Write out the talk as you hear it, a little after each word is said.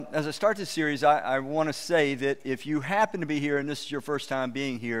As I start this series, I want to say that if you happen to be here and this is your first time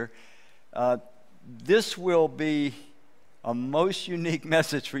being here, this will be a most unique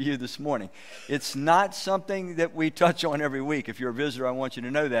message for you this morning. It's not something that we touch on every week. If you're a visitor, I want you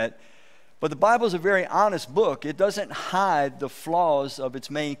to know that. But the Bible is a very honest book. It doesn't hide the flaws of its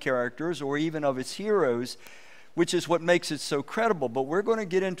main characters or even of its heroes, which is what makes it so credible. But we're going to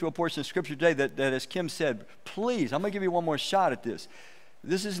get into a portion of Scripture today that as Kim said, please, I'm going to give you one more shot at this.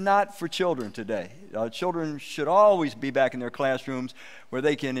 This is not for children today. Children should always be back in their classrooms where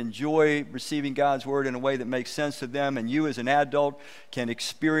they can enjoy receiving God's Word in a way that makes sense to them, and you as an adult can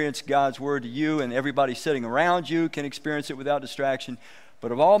experience God's Word to you, and everybody sitting around you can experience it without distraction.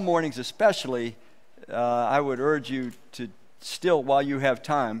 But of all mornings especially, I would urge you to still, while you have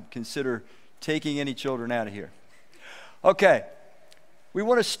time, consider taking any children out of here. Okay, we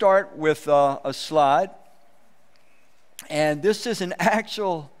want to start with a slide. And this is an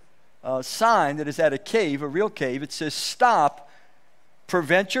actual sign that is at a cave, a real cave. It says, "Stop,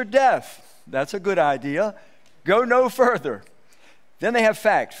 prevent your death." That's a good idea. Go no further. Then they have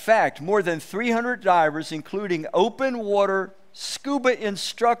fact. Fact, more than 300 divers, including open water scuba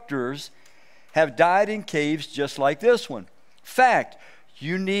instructors, have died in caves just like this one. Fact,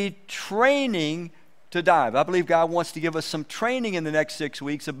 you need training to dive. I believe God wants to give us some training in the next 6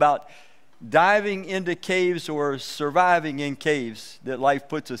 weeks about diving into caves or surviving in caves that life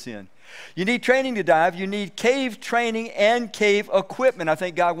puts us in. You need training to dive. You need cave training and cave equipment. I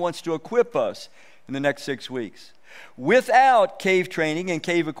think God wants to equip us in the next 6 weeks. Without cave training and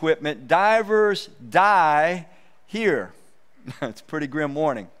cave equipment, divers die here. It's a pretty grim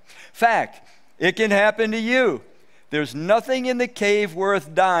warning. Fact, it can happen to you. There's nothing in the cave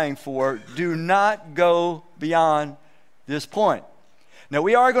worth dying for. Do not go beyond this point. Now,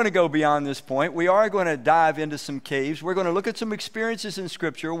 we are going to go beyond this point. We are going to dive into some caves. We're going to look at some experiences in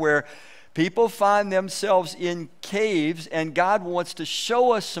Scripture where people find themselves in caves, and God wants to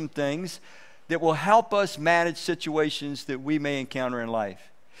show us some things that will help us manage situations that we may encounter in life.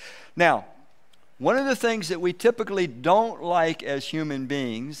 Now, one of the things that we typically don't like as human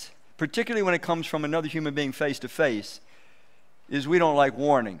beings, particularly when it comes from another human being face to face, is we don't like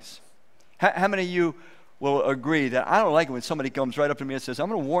warnings. How many of you will agree that I don't like it when somebody comes right up to me and says, "I'm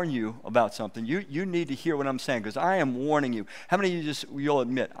going to warn you about something. You need to hear what I'm saying because I am warning you." How many of you you'll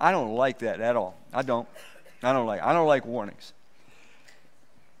admit, I don't like that at all. I don't like warnings.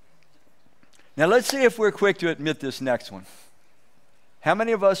 Now let's see if we're quick to admit this next one. How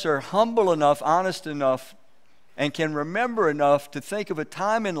many of us are humble enough, honest enough, and can remember enough to think of a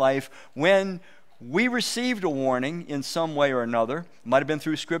time in life when we received a warning in some way or another? It might have been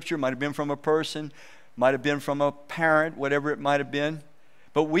through Scripture, might have been from a person, might have been from a parent, whatever it might have been.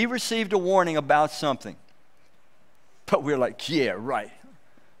 But we received a warning about something. But we're like, yeah, right.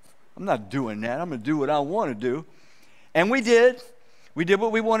 I'm not doing that. I'm going to do what I want to do. And we did. We did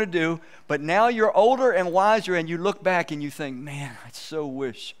what we want to do. But now you're older and wiser, and you look back and you think, man, I so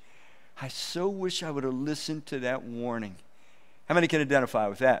wish I would have listened to that warning. How many can identify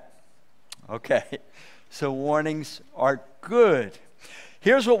with that? Okay. So warnings are good.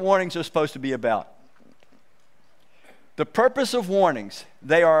 Here's what warnings are supposed to be about. The purpose of warnings,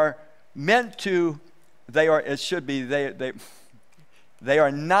 they are not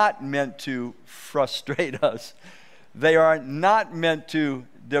meant to frustrate us. They are not meant to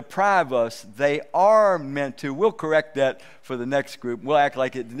deprive us. They are meant to, we'll correct that for the next group. We'll act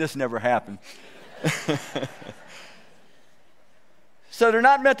like this never happened. So they're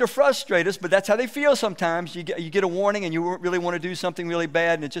not meant to frustrate us, but that's how they feel sometimes. You get a warning and you really want to do something really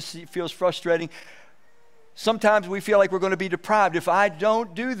bad and it just feels frustrating. Sometimes we feel like we're going to be deprived. If I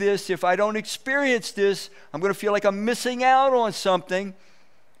don't do this, if I don't experience this, I'm going to feel like I'm missing out on something.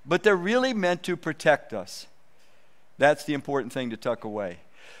 But they're really meant to protect us. That's the important thing to tuck away.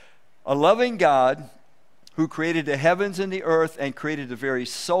 A loving God who created the heavens and the earth and created the very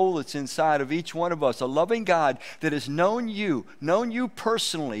soul that's inside of each one of us. A loving God that has known you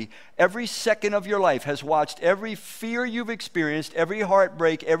personally every second of your life, has watched every fear you've experienced, every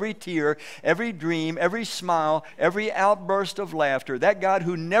heartbreak, every tear, every dream, every smile, every outburst of laughter. That God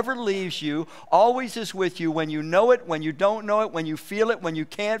who never leaves you, always is with you when you know it, when you don't know it, when you feel it, when you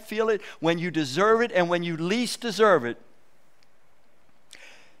can't feel it, when you deserve it, and when you least deserve it.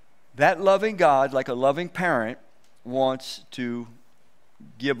 That loving God, like a loving parent, wants to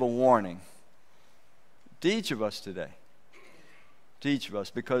give a warning to each of us today. To each of us,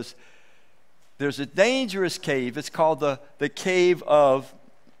 because there's a dangerous cave. It's called the cave of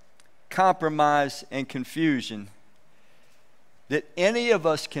compromise and confusion that any of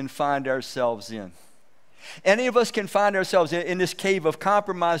us can find ourselves in. Any of us can find ourselves in this cave of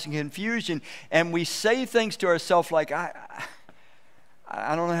compromise and confusion, and we say things to ourselves like, I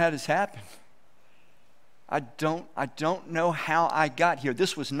don't know how this happened. I don't know how I got here.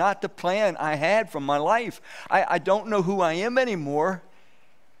 This was not the plan I had for my life. I don't know who I am anymore.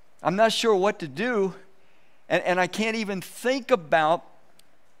 I'm not sure what to do. And I can't even think about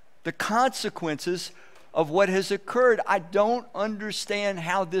the consequences of what has occurred. I don't understand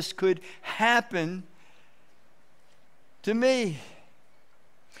how this could happen to me.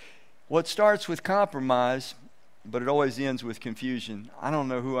 Well, it starts with compromise, but it always ends with confusion. I don't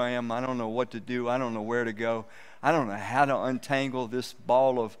know who I am. I don't know what to do. I don't know where to go. I don't know how to untangle this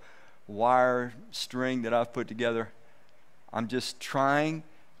ball of wire string that I've put together. I'm just trying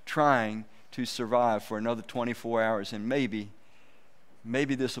to survive for another 24 hours, and maybe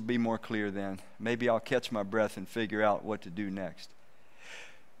this will be more clear then. Maybe I'll catch my breath and figure out what to do next.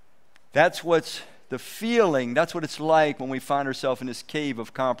 That's what's the feeling, that's what it's like when we find ourselves in this cave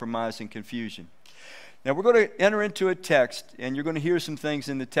of compromise and confusion. Now we're going to enter into a text, and you're going to hear some things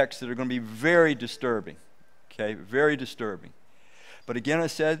in the text that are going to be very disturbing. Okay, very disturbing. But again, I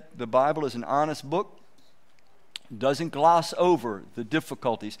said the Bible is an honest book. Doesn't gloss over the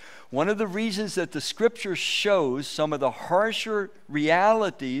difficulties. One of the reasons that the Scripture shows some of the harsher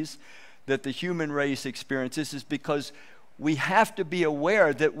realities that the human race experiences is because we have to be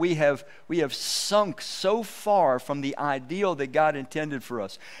aware that we have sunk so far from the ideal that God intended for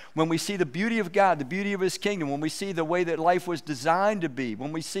us. When we see the beauty of God, the beauty of His kingdom, when we see the way that life was designed to be,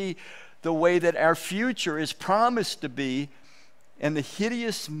 when we see the way that our future is promised to be, and the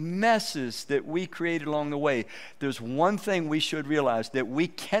hideous messes that we created along the way, there's one thing we should realize, that we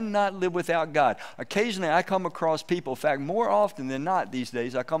cannot live without God. Occasionally I come across people, in fact, more often than not these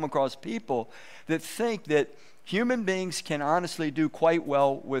days, I come across people that think that human beings can honestly do quite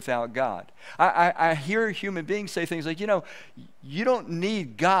well without God. I hear human beings say things like, you don't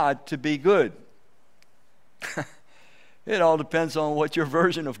need God to be good. It all depends on what your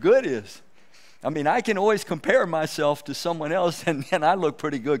version of good is. I mean, I can always compare myself to someone else, and I look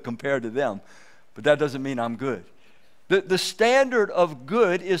pretty good compared to them. But that doesn't mean I'm good. The standard of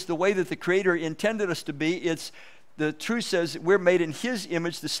good is the way that the Creator intended us to be. The truth says we're made in His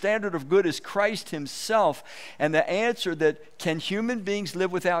image. The standard of good is Christ Himself. And the answer that, can human beings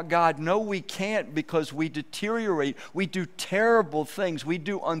live without God? No, we can't, because we deteriorate. We do terrible things. We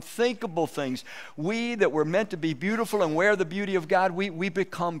do unthinkable things. We that were meant to be beautiful and wear the beauty of God, we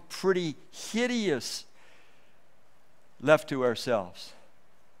become pretty hideous left to ourselves.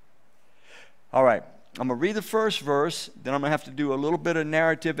 All right. I'm going to read the first verse, then I'm going to have to do a little bit of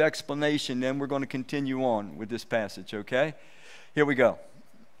narrative explanation, then we're going to continue on with this passage, okay? Here we go.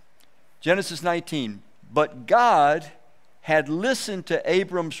 Genesis 19. But God had listened to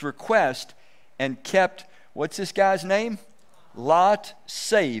Abram's request and kept, what's this guy's name? Lot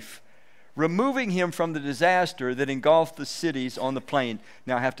safe, removing him from the disaster that engulfed the cities on the plain.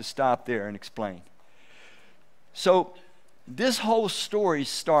 Now I have to stop there and explain. So this whole story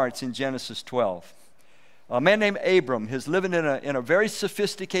starts in Genesis 12. A man named Abram is living in a very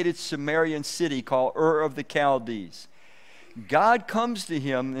sophisticated Sumerian city called Ur of the Chaldees. God comes to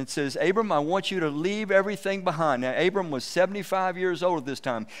him and says, Abram, I want you to leave everything behind. Now, Abram was 75 years old at this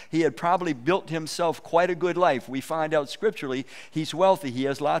time. He had probably built himself quite a good life. We find out scripturally he's wealthy. He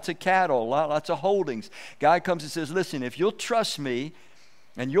has lots of cattle, lots of holdings. God comes and says, listen, if you'll trust me,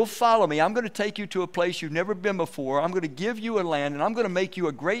 and you'll follow me, I'm going to take you to a place you've never been before. I'm going to give you a land, and I'm going to make you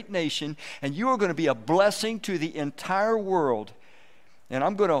a great nation, and you are going to be a blessing to the entire world. And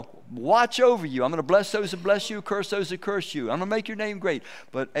I'm going to watch over you. I'm going to bless those that bless you, curse those that curse you. I'm going to make your name great.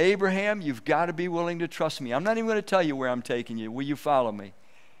 But Abraham, you've got to be willing to trust me. I'm not even going to tell you where I'm taking you. Will you follow me?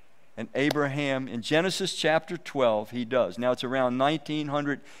 And Abraham, in Genesis chapter 12, he does. Now, it's around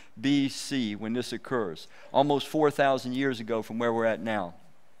 1900 BC when this occurs, almost 4,000 years ago from where we're at now.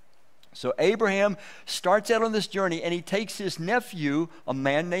 So Abraham starts out on this journey, and he takes his nephew, a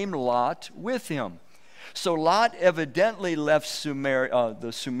man named Lot, with him. So Lot evidently left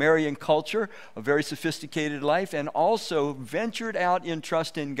the Sumerian culture, a very sophisticated life, and also ventured out in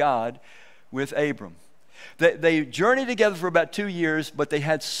trust in God with Abram. They journeyed together for about 2 years, but they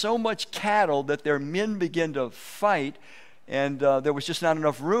had so much cattle that their men began to fight, and there was just not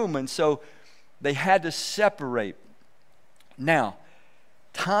enough room, and so they had to separate. Now,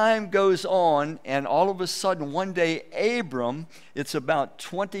 time goes on, and all of a sudden, one day, Abram, it's about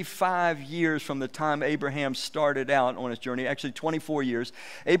 25 years from the time Abraham started out on his journey, actually 24 years.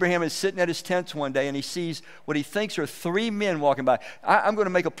 Abraham is sitting at his tent one day, and he sees what he thinks are 3 men walking by. I'm going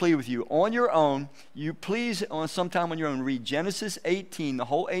to make a plea with you. On your own, you please, on sometime on your own, read Genesis 18, the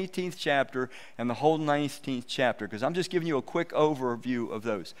whole 18th chapter, and the whole 19th chapter, because I'm just giving you a quick overview of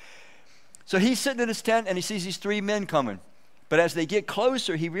those. So he's sitting in his tent, and he sees these 3 men coming. But as they get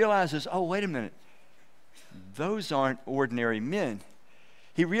closer, he realizes, oh, wait a minute. Those aren't ordinary men.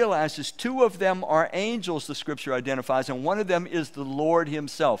 He realizes 2 of them are angels, the scripture identifies, and one of them is the Lord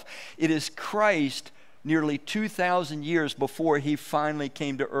himself. It is Christ nearly 2,000 years before he finally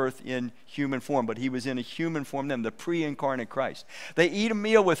came to earth in human form. But he was in a human form then, the pre-incarnate Christ. They eat a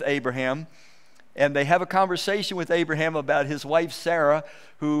meal with Abraham. And they have a conversation with Abraham about his wife Sarah,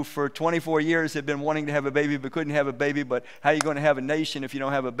 who for 24 years had been wanting to have a baby but couldn't have a baby. But how are you going to have a nation if you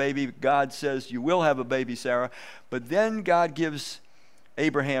don't have a baby? God says you will have a baby, Sarah. But then God gives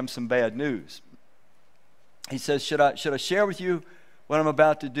Abraham some bad news. He says, should I share with you what I'm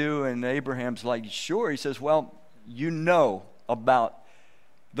about to do? And Abraham's like, sure. He says, well, you know about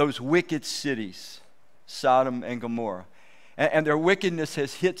those wicked cities, Sodom and Gomorrah. And their wickedness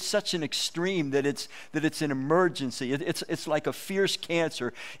has hit such an extreme that it's an emergency. It's like a fierce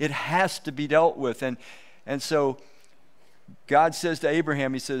cancer. It has to be dealt with. And so God says to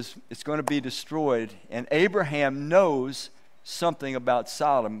Abraham, he says, it's going to be destroyed. And Abraham knows something about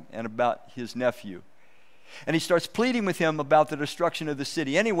Sodom and about his nephew. And he starts pleading with him about the destruction of the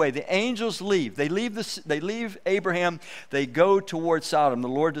city. Anyway, the angels leave. They leave Abraham. They go toward Sodom. The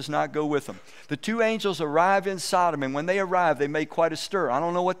Lord does not go with them. The 2 angels arrive in Sodom, and when they arrive, they make quite a stir. I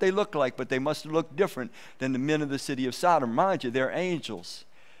don't know what they look like, but they must have looked different than the men of the city of Sodom. Mind you, they're angels.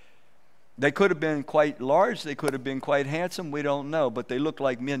 They could have been quite large. They could have been quite handsome. We don't know, but they look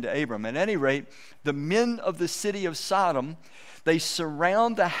like men to Abram. At any rate, the men of the city of Sodom, they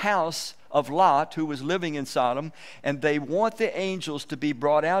surround the house of Lot, who was living in Sodom, and they want the angels to be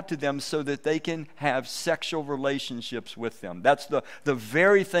brought out to them so that they can have sexual relationships with them. That's the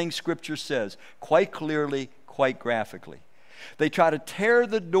very thing Scripture says, quite clearly, quite graphically. They try to tear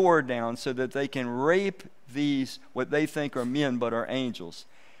the door down so that they can rape these, what they think are men but are angels.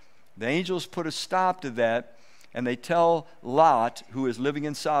 The angels put a stop to that, and they tell Lot, who is living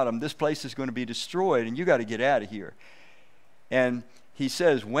in Sodom, this place is going to be destroyed, and you got to get out of here. And he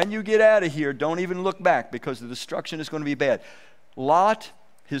says, when you get out of here, don't even look back because the destruction is going to be bad. Lot,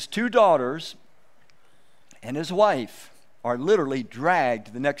 his 2 daughters, and his wife are literally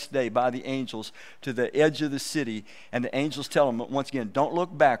dragged the next day by the angels to the edge of the city. And the angels tell them, once again, don't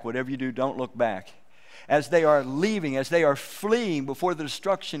look back. Whatever you do, don't look back. As they are leaving, as they are fleeing before the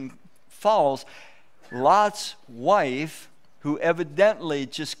destruction falls, Lot's wife, who evidently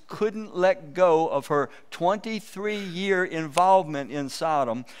just couldn't let go of her 23-year involvement in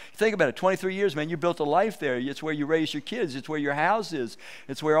Sodom. Think about it, 23 years, man, you built a life there. It's where you raise your kids. It's where your house is.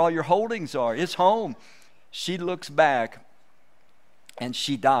 It's where all your holdings are. It's home. She looks back, and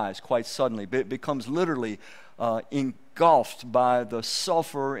she dies quite suddenly. It becomes literally engulfed by the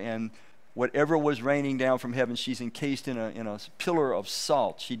sulfur and whatever was raining down from heaven. She's encased in a pillar of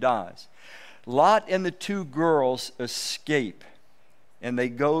salt. She dies. Lot and the 2 girls escape, and they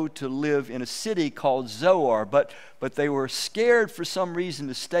go to live in a city called Zoar, but they were scared for some reason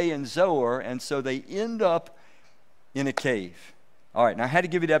to stay in Zoar, and so they end up in a cave. All right, now I had to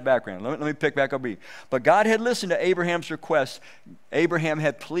give you that background. Let me pick back up. But God had listened to Abraham's request. Abraham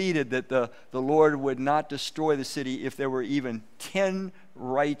had pleaded that the Lord would not destroy the city if there were even 10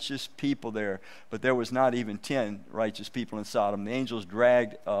 righteous people there. But there was not even 10 righteous people in Sodom. The angels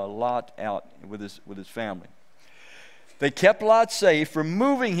dragged Lot out with his family. They kept Lot safe,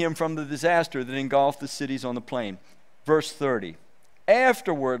 removing him from the disaster that engulfed the cities on the plain. Verse 30.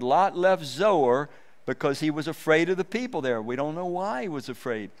 Afterward, Lot left Zoar because he was afraid of the people there. We don't know why he was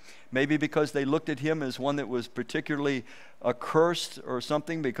afraid. Maybe because they looked at him as one that was particularly accursed or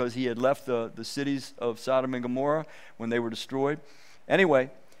something, because he had left the cities of Sodom and Gomorrah when they were destroyed.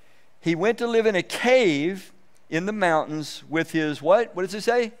 Anyway, he went to live in a cave in the mountains with his what? What does it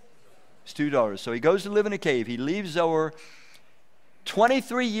say? His 2 daughters. So he goes to live in a cave. He leaves Zoar.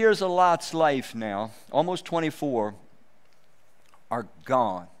 23 years of Lot's life now, almost 24, are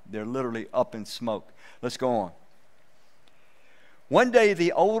gone. They're literally up in smoke. Let's go on. One day,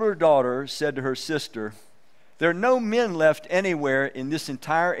 the older daughter said to her sister, there are no men left anywhere in this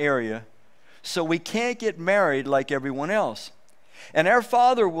entire area, so we can't get married like everyone else. And our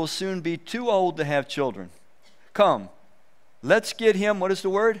father will soon be too old to have children. Come, let's get him, what is the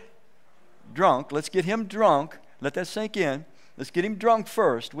word? Drunk. Let's get him drunk. Let that sink in. Let's get him drunk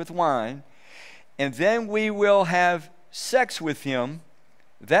first with wine, and then we will have sex with him.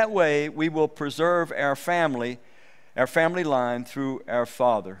 That way we will preserve our family line through our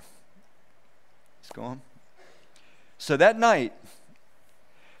father. Let's go on. So that night,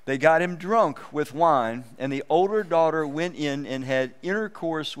 they got him drunk with wine, and the older daughter went in and had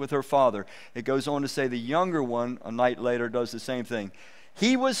intercourse with her father. It goes on to say the younger one, a night later, does the same thing.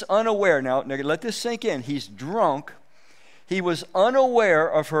 He was unaware. Now let this sink in. He's drunk. He was unaware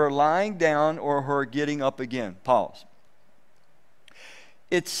of her lying down or her getting up again. Pause.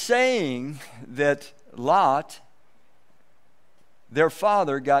 It's saying that Lot, their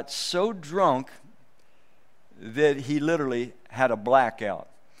father, got so drunk that he literally had a blackout.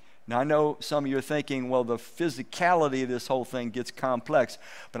 Now, I know some of you are thinking, well, the physicality of this whole thing gets complex,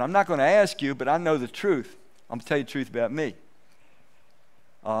 but I'm not going to ask you, but I know the truth. I'm going to tell you the truth about me.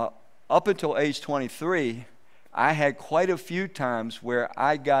 Up until age 23, I had quite a few times where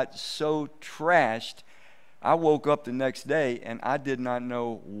I got so trashed, I woke up the next day and I did not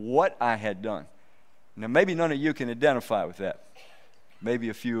know what I had done. Now, maybe none of you can identify with that. Maybe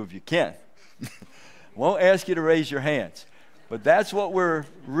a few of you can. Won't ask you to raise your hands. But that's what we're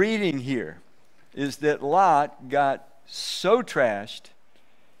reading here, is that Lot got so trashed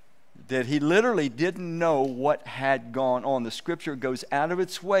that he literally didn't know what had gone on. The scripture goes out of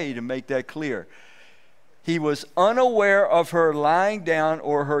its way to make that clear. He was unaware of her lying down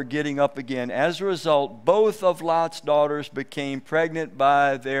or her getting up again. As a result, both of Lot's daughters became pregnant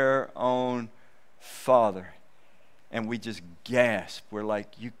by their own father. And we just gasped. We're like,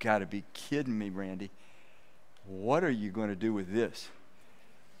 you got to be kidding me, Randy. What are you going to do with this?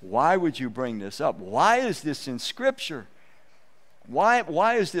 Why would you bring this up? Why is this in Scripture?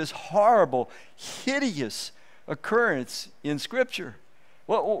 Why is this horrible, hideous occurrence in Scripture?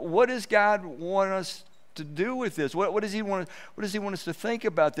 What does God want us to do with this? What does He want us to think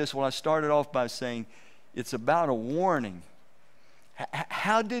about this? Well, I started off by saying it's about a warning.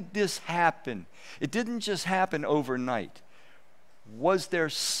 How did this happen? It didn't just happen overnight. Was there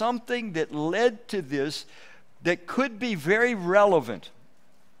something that led to this that could be very relevant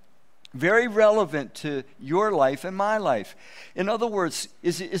to your life and my life? In other words,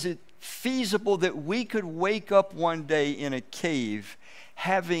 is it feasible that we could wake up one day in a cave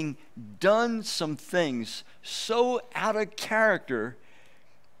having done some things so out of character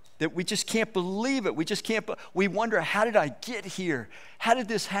that we just can't believe it? We wonder, how did I get here? How did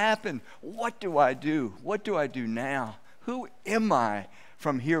this happen? What do I do? What do I do now? Who am I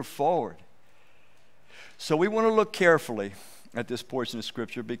from here forward? So we want to look carefully at this portion of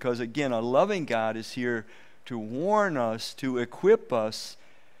Scripture because, again, a loving God is here to warn us, to equip us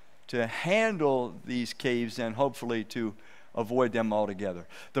to handle these caves and hopefully to avoid them altogether.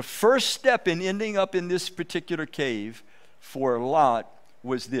 The first step in ending up in this particular cave for Lot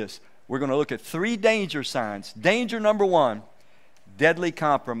was this. We're going to look at 3 danger signs. Danger number 1, deadly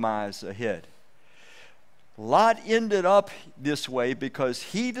compromise ahead. Lot ended up this way because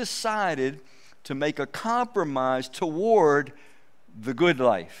he decided to make a compromise toward the good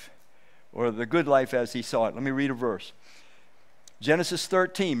life, or the good life as he saw it. Let me read a verse. Genesis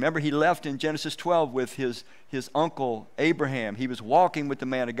 13. Remember, he left in Genesis 12 with his uncle Abraham. He was walking with the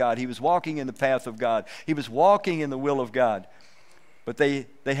man of God. He was walking in the path of God. He was walking in the will of God. But they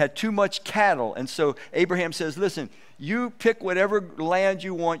had too much cattle. And so Abraham says, listen, you pick whatever land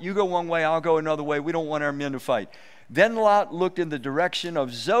you want. You go one way, I'll go another way. We don't want our men to fight. Then Lot looked in the direction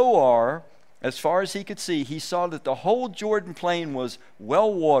of Zoar. As far as he could see, he saw that the whole Jordan plain was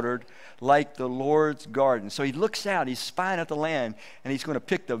well watered like the Lord's garden. So he looks out, he's spying at the land, and he's going to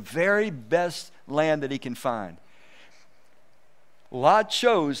pick the very best land that he can find. Lot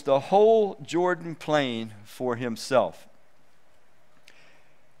chose the whole Jordan plain for himself.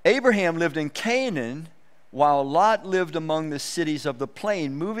 Abraham lived in Canaan, while Lot lived among the cities of the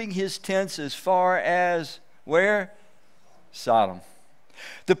plain, moving his tents as far as where? Sodom.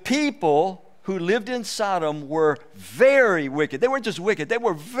 The people who lived in Sodom were very wicked. They weren't just wicked, they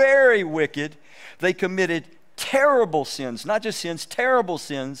were very wicked. They committed terrible sins, not just sins, terrible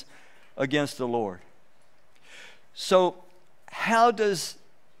sins against the Lord. So how does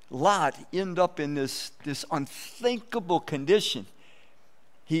Lot end up in this unthinkable condition?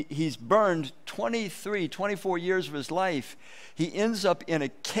 He's burned 23, 24 years of his life. He ends up in a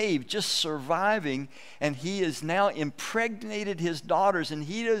cave just surviving, and he has now impregnated his daughters, and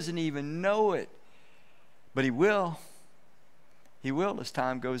he doesn't even know it. But he will. He will as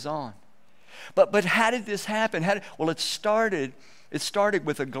time goes on. But how did this happen? Well, it started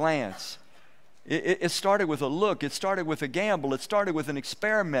with a glance. It started with a look. It started with a gamble. It started with an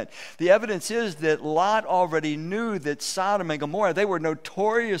experiment. The evidence is that Lot already knew that Sodom and Gomorrah, they were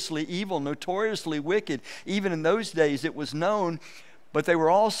notoriously evil, notoriously wicked. Even in those days, it was known. But they were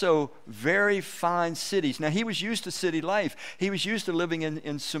also very fine cities. Now, he was used to city life. He was used to living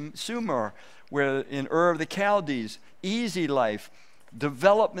in Sumer, where in Ur of the Chaldees, easy life,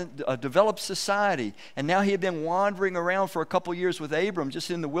 developed society. And now he had been wandering around for a couple years with Abram, just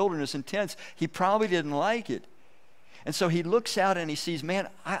in the wilderness in tents. He probably didn't like it. And so he looks out and he sees, man,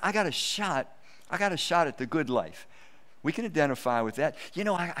 I got a shot. I got a shot at the good life. We can identify with that. You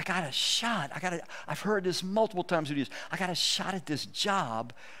know, I got a shot. I've heard this multiple times with you. I got a shot at this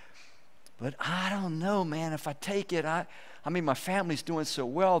job, but I don't know, man. If I take it, I mean, my family's doing so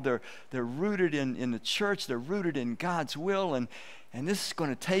well. They're rooted in the church. They're rooted in God's will, and this is going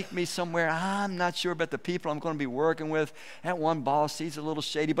to take me somewhere. I'm not sure about the people I'm going to be working with. That one boss, he's a little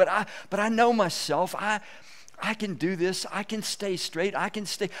shady, but I know myself. I can do this. I can stay straight. I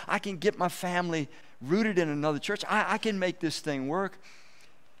can get my family rooted in another church. I can make this thing work.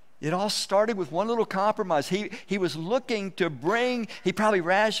 It all started with one little compromise. He was looking to bring, he probably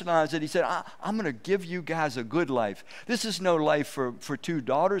rationalized it. He said, I'm going to give you guys a good life. This is no life for two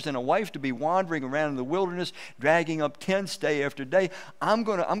daughters and a wife to be wandering around in the wilderness, dragging up tents day after day. I'm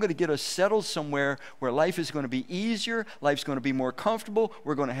going to get us settled somewhere where life is going to be easier, life's going to be more comfortable,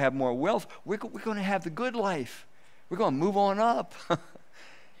 we're going to have more wealth, we're going to have the good life. We're going to move on up,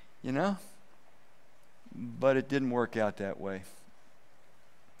 you know? But it didn't work out that way.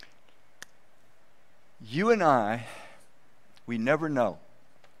 You and I, we never know.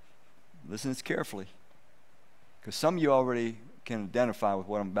 Listen to this carefully, because some of you already can identify with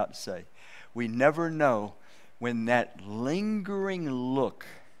what I'm about to say. We never know when that lingering look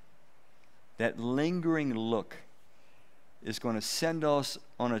is going to send us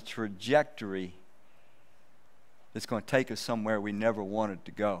on a trajectory that's going to take us somewhere we never wanted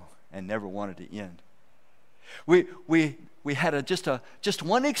to go and never wanted to end. We had just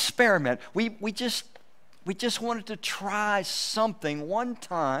one experiment. We just wanted to try something one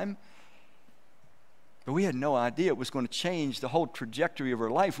time, but we had no idea it was going to change the whole trajectory of our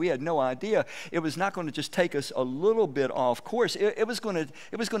life. We had no idea it was not going to just take us a little bit off course. It was going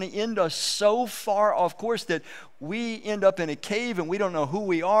to end us so far off course that we end up in a cave and we don't know who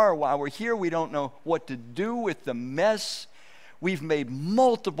we are while we're here. We don't know what to do with the mess. We've made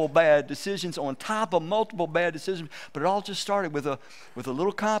multiple bad decisions on top of multiple bad decisions, but it all just started with a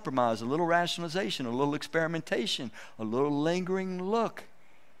little compromise, a little rationalization, a little experimentation, a little lingering look.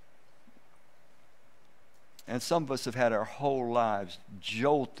 And some of us have had our whole lives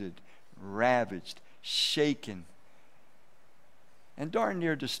jolted, ravaged, shaken, and darn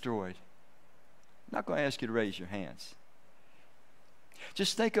near destroyed. I'm not going to ask you to raise your hands.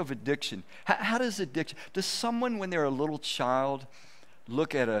 Just think of addiction. How does someone when they're a little child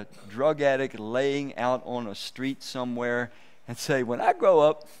look at a drug addict laying out on a street somewhere and say, when I grow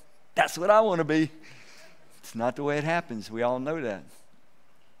up, that's what I want to be? It's not the way it happens. We all know that.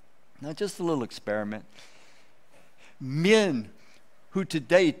 Not just a little experiment. Men who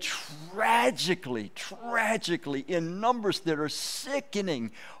today tragically, in numbers that are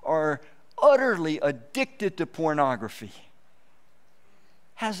sickening, are utterly addicted to pornography.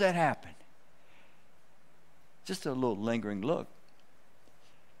 How's that happen? Just a little lingering look.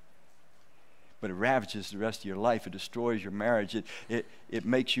 But it ravages the rest of your life. It destroys your marriage. It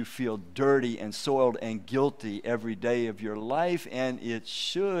makes you feel dirty and soiled and guilty every day of your life, and it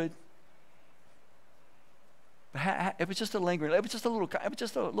should. But it was just a lingering. It was just a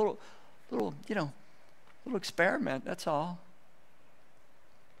little, little experiment. That's all.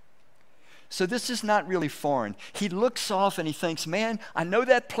 So this is not really foreign. He looks off and he thinks, man, I know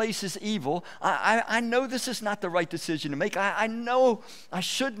that place is evil. I know this is not the right decision to make. I know I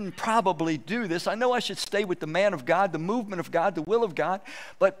shouldn't probably do this. I know I should stay with the man of God, the movement of God, the will of God.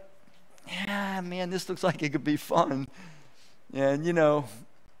 But, man, this looks like it could be fun. And,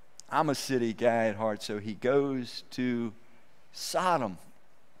 I'm a city guy at heart, so he goes to Sodom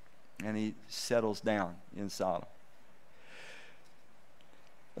and he settles down in Sodom.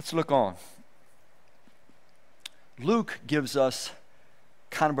 Let's look on. Luke gives us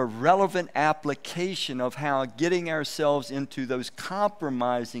kind of a relevant application of how getting ourselves into those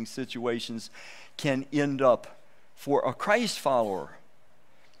compromising situations can end up for a Christ follower.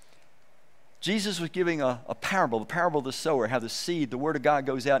 Jesus was giving a parable, the parable of the sower, how the seed, the word of God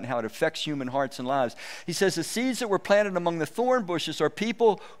goes out and how it affects human hearts and lives. He says the seeds that were planted among the thorn bushes are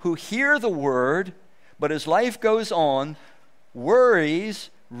people who hear the word, but as life goes on, worries,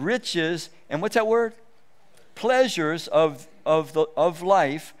 riches, and what's that word? Pleasures of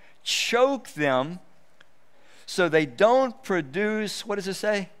life choke them so they don't produce, what does it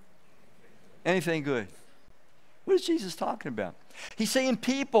say? Anything good. What is Jesus talking about? He's saying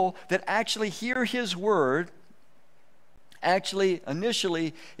people that actually hear his word, actually,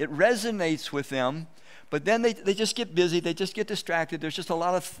 initially, it resonates with them, but then they just get busy, they just get distracted. There's just a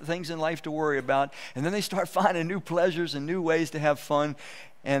lot of things in life to worry about. And then they start finding new pleasures and new ways to have fun.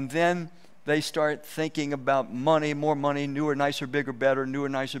 And then they start thinking about money, more money, newer, nicer, bigger, better, newer,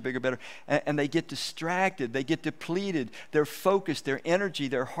 nicer, bigger, better. And they get distracted, they get depleted. Their focus, their energy,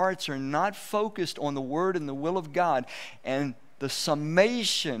 their hearts are not focused on the word and the will of God. And the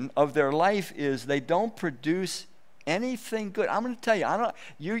summation of their life is they don't produce anything good. I'm going to tell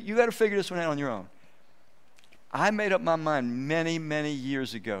you, you got to figure this one out on your own. I made up my mind many, many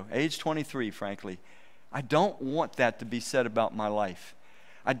years ago, age 23, frankly. I don't want that to be said about my life.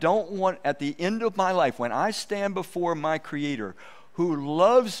 I don't want, at the end of my life, when I stand before my Creator, who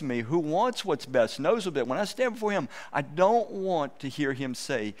loves me, who wants what's best, knows a bit, when I stand before him, I don't want to hear him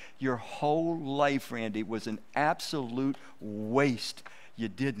say, your whole life, Randy, was an absolute waste. You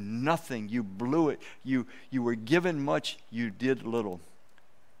did nothing. You blew it. You were given much. You did little.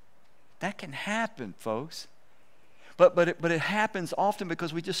 That can happen, folks. But it happens often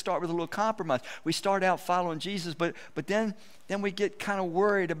because we just start with a little compromise. We start out following Jesus, but then we get kind of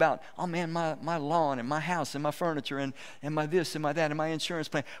worried about, oh man, my lawn and my house and my furniture and my this and my that and my insurance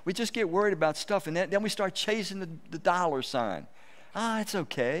plan. We just get worried about stuff, and then we start chasing the dollar sign. It's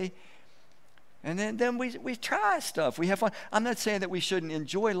okay. And then we try stuff. We have fun. I'm not saying that we shouldn't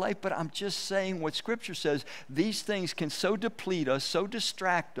enjoy life, but I'm just saying what Scripture says. These things can so deplete us, so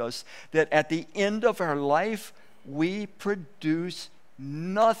distract us, that at the end of our life, we produce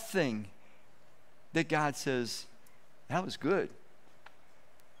nothing that God says, that was good.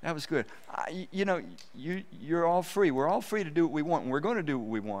 That was good. You're all free. We're all free to do what we want, and we're going to do what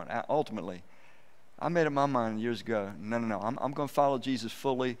we want, ultimately. I made up my mind years ago, no. I'm going to follow Jesus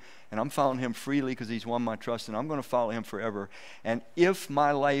fully, and I'm following him freely because he's won my trust, and I'm going to follow him forever. And if my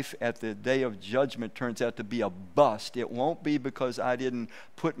life at the day of judgment turns out to be a bust, it won't be because I didn't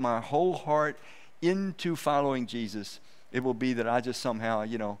put my whole heart into following Jesus. It will be that I just somehow,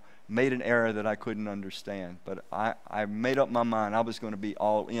 made an error that I couldn't understand. But I made up my mind I was going to be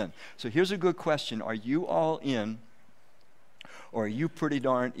all in. So here's a good question. Are you all in, or are you pretty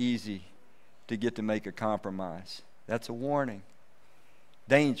darn easy to get to make a compromise? That's a warning.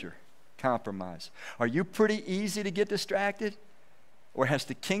 Danger. Compromise. Are you pretty easy to get distracted? Or has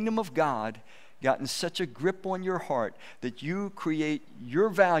the kingdom of God gotten such a grip on your heart that you create your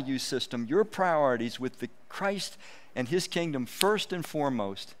value system, your priorities with the Christ and his kingdom first and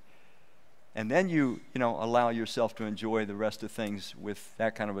foremost, and then you allow yourself to enjoy the rest of things with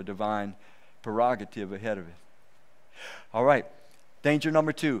that kind of a divine prerogative ahead of it? All right, danger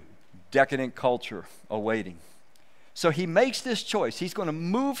number 2, decadent culture awaiting. So he makes this choice. He's going to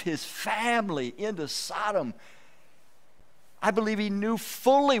move his family into Sodom. I believe he knew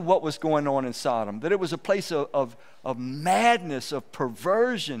fully what was going on in Sodom, that it was a place of madness, of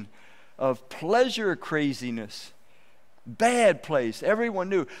perversion, of pleasure craziness, bad place. Everyone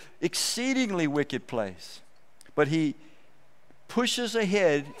knew, exceedingly wicked place. But he pushes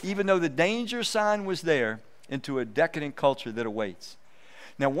ahead, even though the danger sign was there, into a decadent culture that awaits.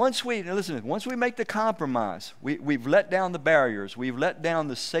 Now, once we make the compromise, we've let down the barriers, we've let down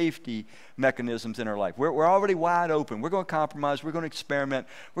the safety mechanisms in our life. We're already wide open. We're going to compromise. We're going to experiment.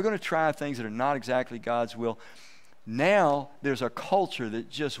 We're going to try things that are not exactly God's will. Now, there's a culture that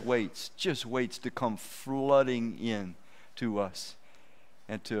just waits to come flooding in to us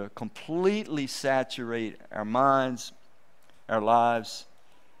and to completely saturate our minds, our lives,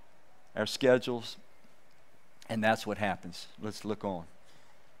 our schedules. And that's what happens. Let's look on.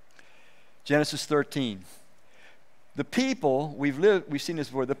 Genesis 13. The people, we've seen this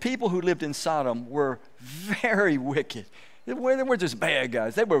before, the people who lived in Sodom were very wicked. They weren't just bad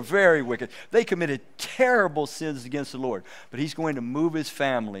guys. They were very wicked. They committed terrible sins against the Lord. But he's going to move his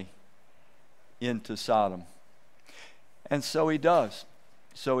family into Sodom. And so he does.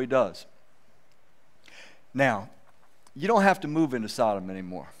 Now, you don't have to move into Sodom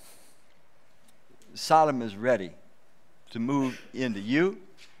anymore. Sodom is ready to move into you.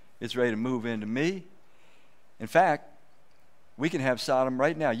 It's ready to move into me. In fact, we can have Sodom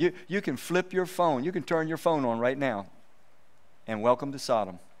right now. You can flip your phone. You can turn your phone on right now and welcome to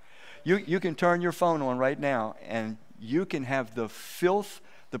Sodom. You can turn your phone on right now and you can have the filth,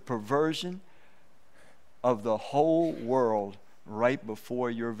 the perversion of the whole world right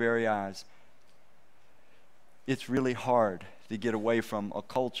before your very eyes. It's really hard to get away from a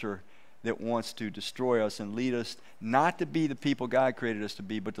culture that wants to destroy us and lead us not to be the people God created us to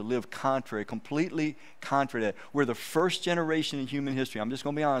be, but to live contrary, completely contrary to that. We're the first generation in human history. I'm just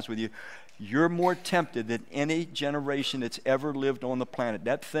going to be honest with you. You're more tempted than any generation that's ever lived on the planet.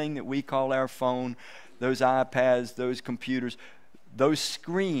 That thing that we call our phone, those iPads, those computers, those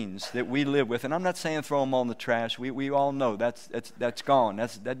screens that we live with, and I'm not saying throw them all in the trash. We all know that's gone.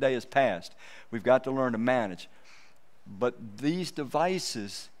 That day is past. We've got to learn to manage. But these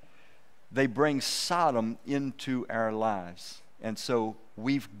devices, they bring Sodom into our lives. And so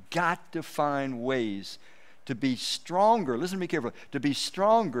we've got to find ways to be stronger, listen to me carefully, to be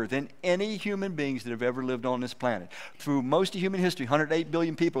stronger than any human beings that have ever lived on this planet. Through most of human history, 108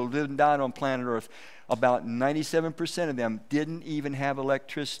 billion people who lived and died on planet Earth, about 97% of them didn't even have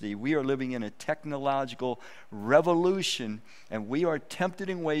electricity. We are living in a technological revolution, and we are tempted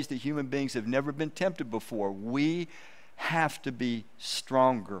in ways that human beings have never been tempted before. We have to be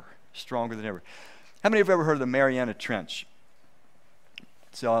stronger than ever. How many have ever heard of the Mariana Trench?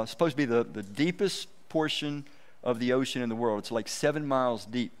 It's supposed to be the deepest portion of the ocean in the world. It's like 7 miles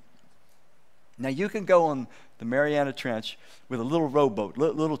deep. Now you can go on the Mariana Trench with a little rowboat,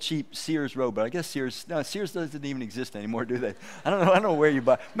 little cheap Sears rowboat. I guess Sears doesn't even exist anymore, do they? I don't know where you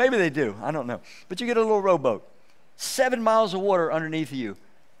buy. Maybe they do. I don't know. But you get a little rowboat. 7 miles of water underneath you.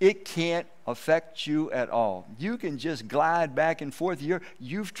 It can't affect you at all. You can just glide back and forth.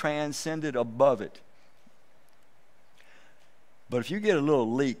 You've transcended above it. But if you get a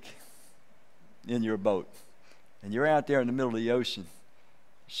little leak in your boat and you're out there in the middle of the ocean,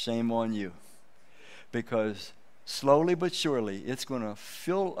 shame on you. Because slowly but surely, it's going to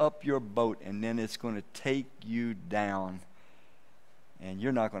fill up your boat, and then it's going to take you down. And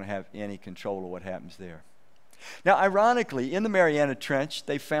you're not going to have any control of what happens there. Now, ironically, in the Mariana Trench,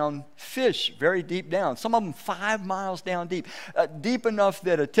 they found fish very deep down. Some of them 5 miles down deep. Deep enough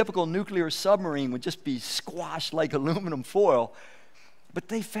that a typical nuclear submarine would just be squashed like aluminum foil. But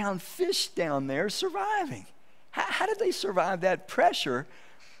they found fish down there surviving. How did they survive that pressure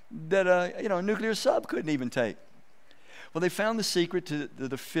that a nuclear sub couldn't even take? Well, they found the secret to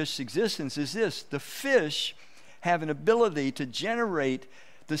the fish's existence is this. The fish have an ability to generate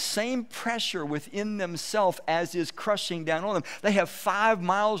the same pressure within themselves as is crushing down on them. They have 5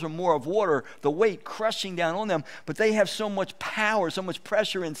 miles or more of water, the weight crushing down on them, but they have so much power, so much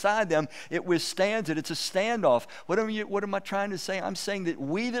pressure inside them, it withstands it. It's a standoff. What am I trying to say? I'm saying that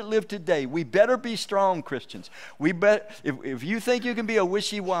we that live today, we better be strong Christians. If you think you can be a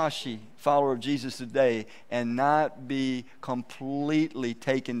wishy-washy follower of Jesus today and not be completely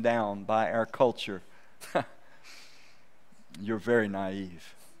taken down by our culture, you're very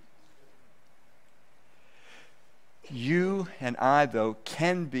naive. You and I, though,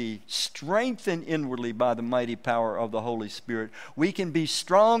 can be strengthened inwardly by the mighty power of the Holy Spirit. We can be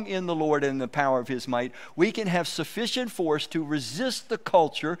strong in the Lord and in the power of His might. We can have sufficient force to resist the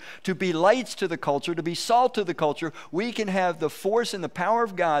culture, to be lights to the culture, to be salt to the culture. We can have the force and the power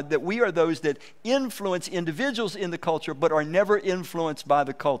of God that we are those that influence individuals in the culture but are never influenced by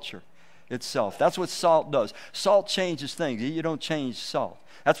the culture itself. That's what salt does. Salt changes things. You don't change salt.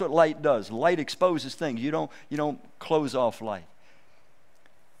 That's what light does. Light exposes things. You don't close off light.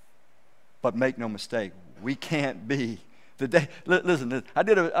 But make no mistake, we can't be the day. Listen, I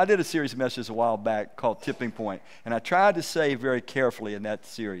did a series of messages a while back called Tipping Point, and I tried to say very carefully in that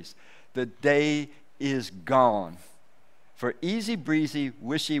series, the day is gone for easy breezy,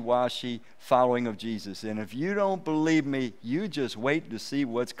 wishy-washy following of Jesus. And if you don't believe me, you just wait to see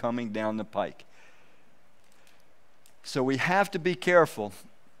what's coming down the pike. So we have to be careful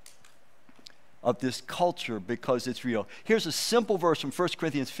of this culture because it's real. Here's a simple verse from 1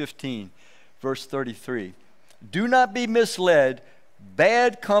 Corinthians 15, verse 33. Do not be misled.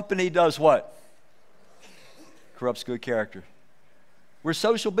 Bad company does what? Corrupts good character. We're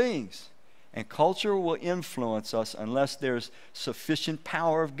social beings. And culture will influence us unless there's sufficient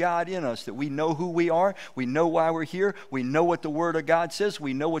power of God in us, that we know who we are, we know why we're here, we know what the Word of God says,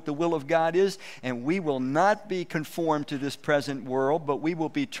 we know what the will of God is, and we will not be conformed to this present world, but we will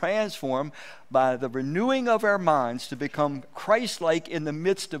be transformed by the renewing of our minds to become Christ-like in the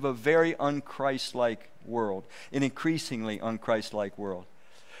midst of a very un-Christ-like world, an increasingly un-Christ-like world.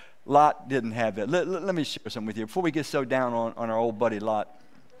 Lot didn't have that. Let me share something with you before we get so down on our old buddy Lot.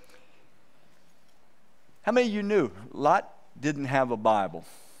 How many of you knew Lot didn't have a Bible?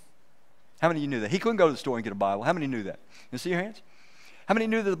 How many of you knew that? He couldn't go to the store and get a Bible. How many knew that? You see your hands? How many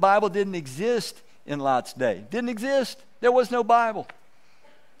knew that the Bible didn't exist in Lot's day? Didn't exist. There was no Bible.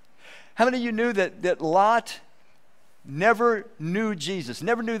 How many of you knew that Lot never knew Jesus,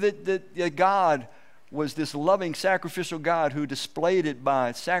 never knew that God was this loving sacrificial God who displayed it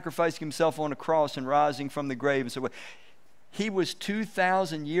by sacrificing himself on a cross and rising from the grave. And so he was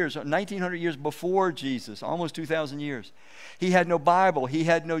 2,000 years, 1,900 years before Jesus, almost 2,000 years. He had no Bible. He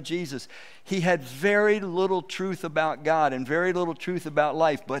had no Jesus. He had very little truth about God and very little truth about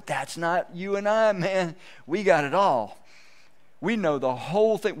life. But that's not you and I, man. We got it all. We know the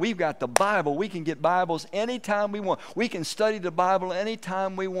whole thing. We've got the Bible. We can get Bibles anytime we want. We can study the Bible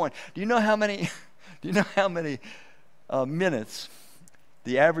anytime we want. Do you know how many minutes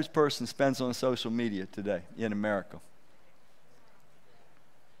the average person spends on social media today in America?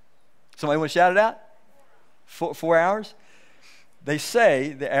 Somebody want to shout it out? 4 hours? They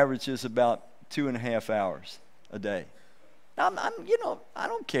say the average is about 2.5 hours a day. I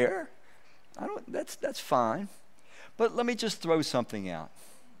don't care. That's fine. But let me just throw something out.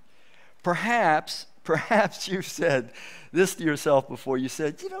 Perhaps you've said this to yourself before. You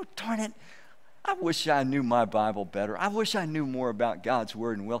said, darn it, I wish I knew my Bible better. I wish I knew more about God's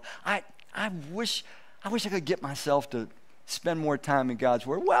Word and will. I wish I could get myself to spend more time in God's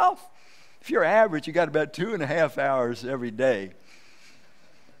Word. Well, if you're average, you got about 2.5 hours every day.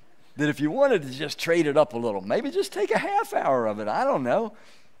 That if you wanted to just trade it up a little, maybe just take a half hour of it. I don't know.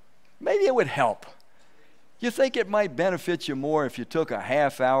 Maybe it would help. You think it might benefit you more if you took a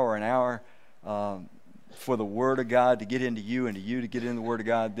half hour or an hour for the Word of God to get into you and you to get into the Word of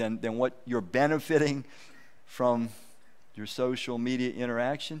God than what you're benefiting from your social media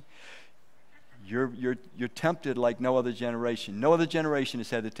interaction? You're tempted like no other generation. No other generation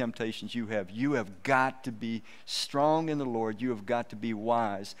has had the temptations you have. You have got to be strong in the Lord. You have got to be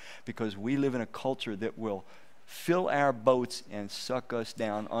wise, because we live in a culture that will fill our boats and suck us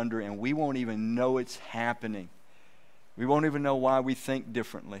down under, and we won't even know it's happening. We won't even know why we think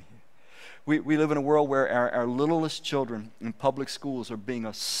differently. We live in a world where our littlest children in public schools are being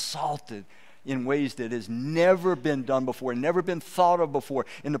assaulted in ways that has never been done before, never been thought of before.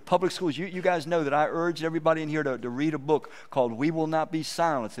 In the public schools, you guys know that I urge everybody in here to read a book called We Will Not Be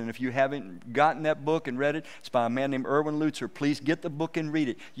Silenced. And if you haven't gotten that book and read it, it's by a man named Erwin Lutzer. Please get the book and read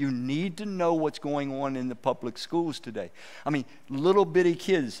it. You need to know what's going on in the public schools today. I mean, little bitty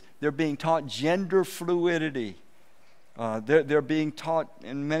kids, they're being taught gender fluidity. They're being taught,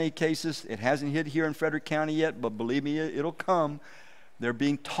 in many cases, it hasn't hit here in Frederick County yet, but believe me, it'll come. They're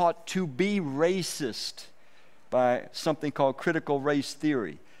being taught to be racist by something called critical race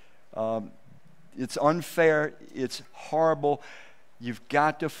theory. It's unfair. It's horrible. You've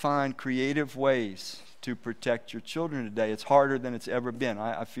got to find creative ways to protect your children today. It's harder than it's ever been.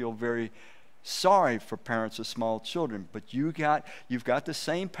 I feel very sorry for parents of small children, but you've got the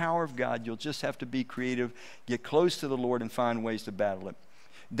same power of God. You'll just have to be creative, get close to the Lord, and find ways to battle it.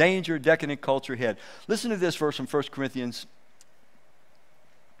 Danger, decadent culture ahead. Listen to this verse from 1 Corinthians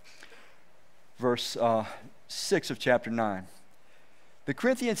verse 6 of chapter 9. The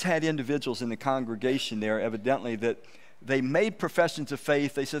Corinthians had individuals in the congregation there, evidently, that they made professions of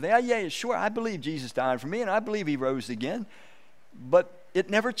faith. They said, yeah, sure, I believe Jesus died for me, and I believe he rose again. But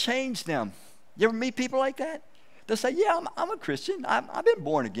it never changed them. You ever meet people like that? They'll say, yeah, I'm a Christian. I've been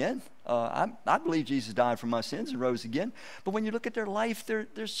born again. I believe Jesus died for my sins and rose again. But when you look at their life,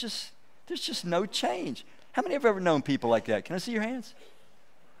 there's just no change. How many have ever known people like that? Can I see your hands?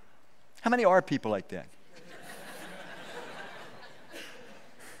 How many are people like that?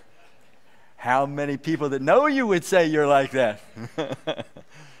 How many people that know you would say you're like that?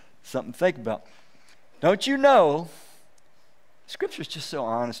 Something to think about. Don't you know, Scripture is just so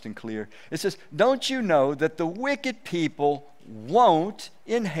honest and clear. It says, don't you know that the wicked people won't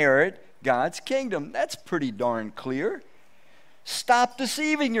inherit God's kingdom? That's pretty darn clear. Stop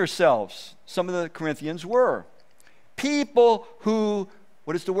deceiving yourselves. Some of the Corinthians were. People who,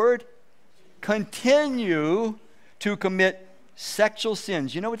 what is the word? Continue to commit sexual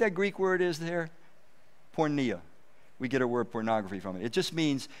sins. You know what that Greek word is there? Porneia. We get our word pornography from it. It just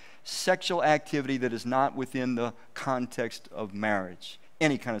means sexual activity that is not within the context of marriage.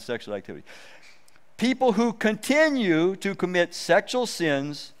 Any kind of sexual activity. People who continue to commit sexual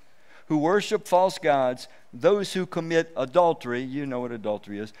sins, who worship false gods, those who commit adultery. You know what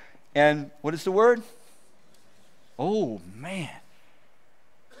adultery is. And what is the word? Oh, man.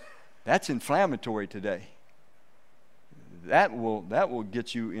 That's inflammatory today. That will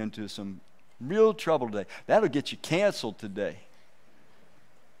get you into some real trouble today. That'll get you canceled today.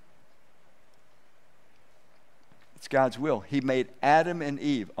 It's God's will. He made Adam and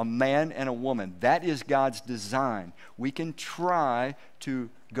Eve, a man and a woman. That is God's design. We can try to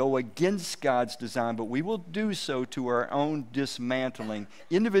go against God's design, but we will do so to our own dismantling,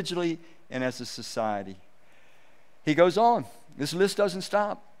 individually and as a society. He goes on. This list doesn't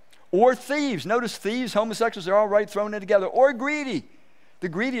stop. Or thieves. Notice thieves, homosexuals, they're all right thrown in together. Or greedy. The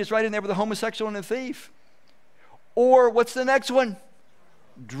greedy is right in there with the homosexual and the thief. Or what's the next one?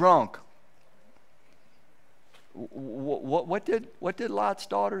 Drunk. What did Lot's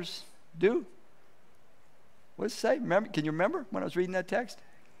daughters do? What does it say? Remember, can you remember when I was reading that text?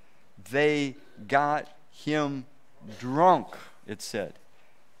 They got him drunk, it said.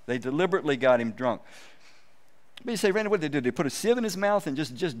 They deliberately got him drunk. But you say, Randy, what did they do? They put a sieve in his mouth and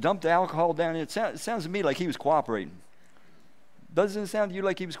just dumped the alcohol down in it. It sounds to me like he was cooperating. Doesn't it sound to you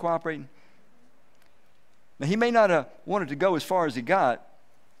like he was cooperating? Now, he may not have wanted to go as far as he got,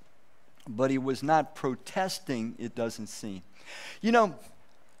 but he was not protesting, it doesn't seem. You know,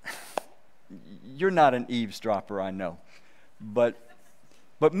 you're not an eavesdropper, I know. But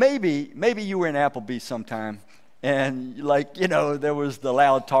maybe you were in Applebee's sometime, and there was the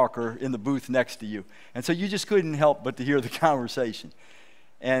loud talker in the booth next to you. And so you just couldn't help but to hear the conversation.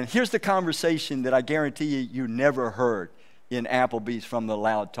 And here's the conversation that I guarantee you never heard in Applebee's from the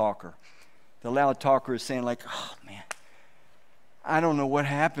loud talker. The loud talker is saying like, oh man, I don't know what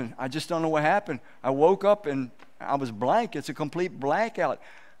happened. I just don't know what happened. I woke up and I was blank. It's a complete blackout.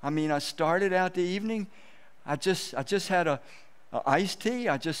 I mean, I started out the evening. I just had a iced tea.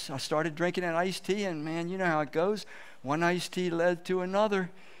 I started drinking an iced tea, and man, you know how it goes. One iced tea led to another.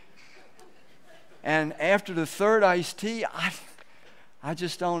 And after the third iced tea, I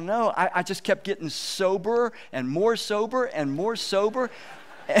just don't know. I just kept getting sober and more sober and more sober.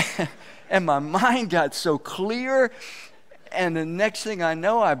 And my mind got so clear. And the next thing I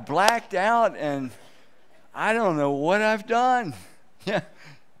know, I blacked out, and I don't know what I've done. Yeah.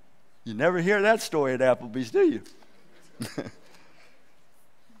 You never hear that story at Applebee's, do you?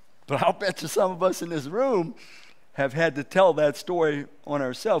 But I'll bet you some of us in this room have had to tell that story on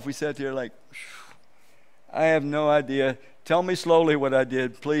ourselves. We sat there like, I have no idea. Tell me slowly what I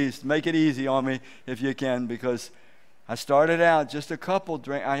did. Please make it easy on me if you can, because I started out just a couple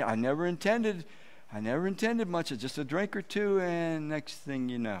drinks. I never intended much, just a drink or two, and next thing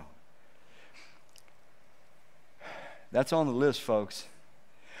you know. That's on the list, folks.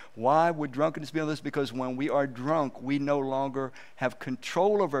 Why would drunkenness be on the list? Because when we are drunk, we no longer have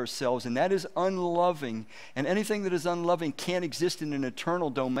control of ourselves, and that is unloving. And anything that is unloving can't exist in an eternal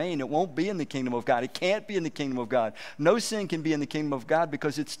domain. It won't be in the kingdom of God. It can't be in the kingdom of God. No sin can be in the kingdom of God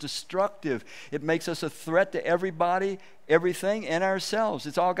because it's destructive. It makes us a threat to everybody, everything, and ourselves.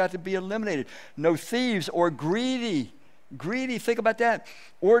 It's all got to be eliminated. No thieves or greedy. Greedy, think about that.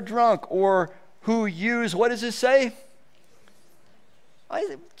 Or drunk, or who use, what does it say?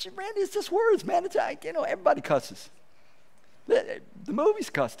 Randy, it's just words, man. It's, everybody cusses. The movies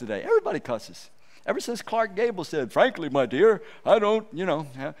cuss today. Everybody cusses. Ever since Clark Gable said, frankly, my dear, I don't,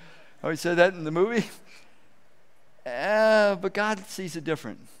 oh, he said that in the movie. But God sees it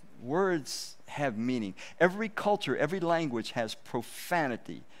different. Words have meaning. Every culture, every language has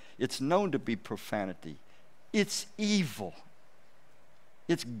profanity. It's known to be profanity. It's evil.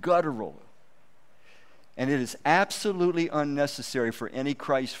 It's guttural. And it is absolutely unnecessary for any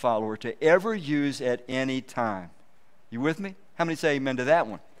Christ follower to ever use at any time. You with me? How many say amen to that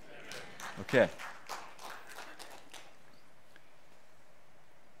one? Okay.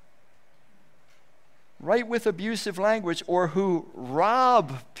 Right with abusive language, or who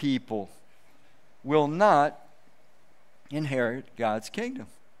rob people, will not inherit God's kingdom.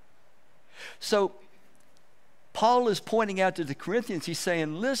 So, Paul is pointing out to the Corinthians, he's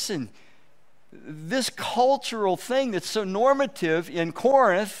saying, listen, this cultural thing that's so normative in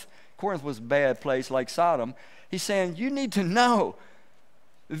Corinth was a bad place like Sodom. He's saying, you need to know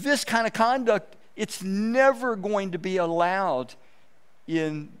this kind of conduct, it's never going to be allowed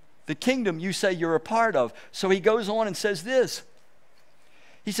in the kingdom you say you're a part of. So he goes on and says this.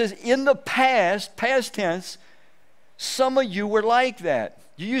 He says, in the past tense, some of you were like that.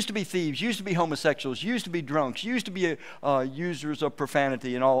 You used to be thieves, you used to be homosexuals, you used to be drunks, you used to be users of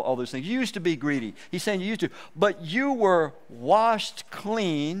profanity and all those things. You used to be greedy. He's saying you used to. But you were washed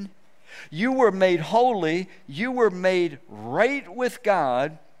clean, you were made holy, you were made right with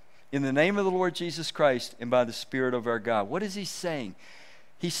God in the name of the Lord Jesus Christ and by the Spirit of our God. What is he saying?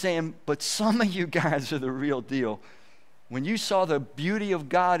 He's saying, but some of you guys are the real deal. When you saw the beauty of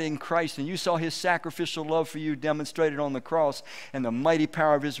God in Christ and you saw his sacrificial love for you demonstrated on the cross and the mighty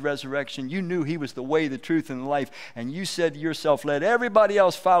power of his resurrection, you knew he was the way, the truth, and the life. And you said to yourself, let everybody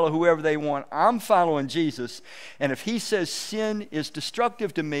else follow whoever they want. I'm following Jesus. And if he says sin is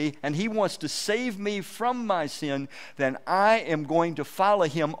destructive to me and he wants to save me from my sin, then I am going to follow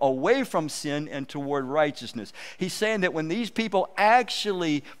him away from sin and toward righteousness. He's saying that when these people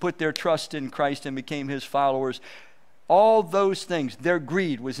actually put their trust in Christ and became his followers, All those things, their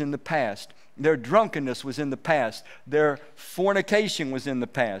greed was in the past. Their drunkenness was in the past. Their fornication was in the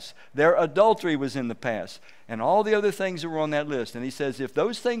past. Their adultery was in the past. And all the other things that were on that list. And he says, if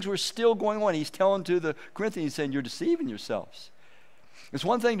those things were still going on, he's telling to the Corinthians, he's saying, you're deceiving yourselves. It's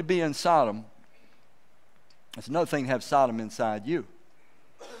one thing to be in Sodom. It's another thing to have Sodom inside you.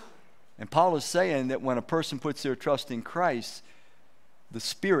 And Paul is saying that when a person puts their trust in Christ, the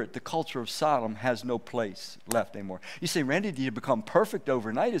spirit, the culture of Sodom has no place left anymore. You say, Randy, do you become perfect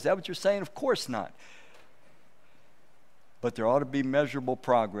overnight? Is that what you're saying? Of course not. But there ought to be measurable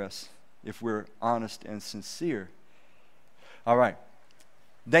progress if we're honest and sincere. All right.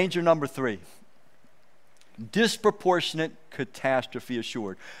 Danger number 3. Disproportionate catastrophe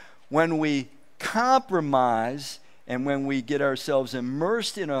assured. When we compromise and when we get ourselves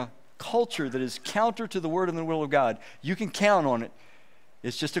immersed in a culture that is counter to the word and the will of God, you can count on it.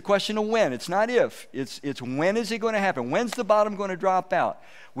 It's just a question of when. It's not if. It's when is it going to happen? When's the bottom going to drop out?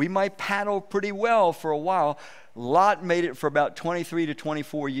 We might paddle pretty well for a while. Lot made it for about 23 to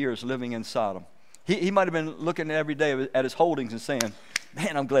 24 years living in Sodom. He might have been looking every day at his holdings and saying,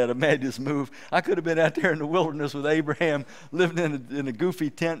 man, I'm glad I made this move. I could have been out there in the wilderness with Abraham living in a goofy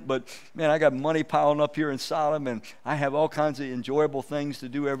tent, but man, I got money piling up here in Sodom, and I have all kinds of enjoyable things to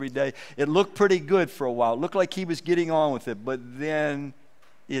do every day. It looked pretty good for a while. It looked like he was getting on with it, but then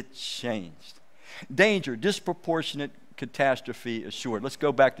it changed. Danger, disproportionate catastrophe assured. Let's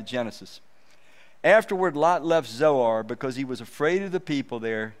go back to Genesis. Afterward, Lot left Zoar because he was afraid of the people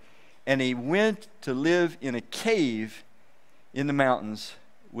there, and he went to live in a cave in the mountains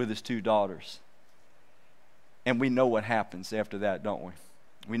with his 2 daughters. And we know what happens after that, don't we?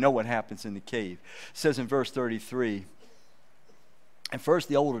 We know what happens in the cave. It says in verse 33, and first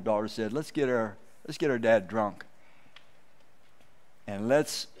the older daughter said, let's get our dad drunk. And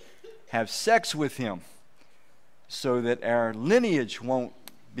let's have sex with him so that our lineage won't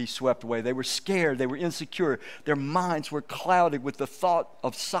be swept away. They were scared. They were insecure. Their minds were clouded with the thought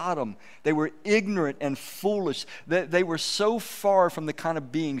of Sodom. They were ignorant and foolish. They were so far from the kind of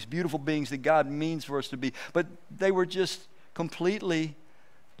beings, beautiful beings that God means for us to be. But they were just completely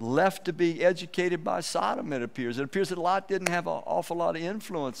left to be educated by Sodom, it appears. It appears that Lot didn't have an awful lot of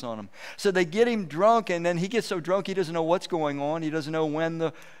influence on him. So they get him drunk, and then he gets so drunk he doesn't know what's going on. He doesn't know when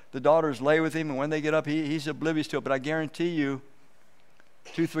the daughters lay with him, and when they get up, he's oblivious to it. But I guarantee you,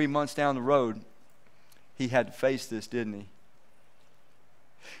 2-3 months down the road, he had to face this, didn't he?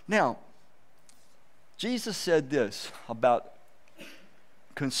 Now, Jesus said this about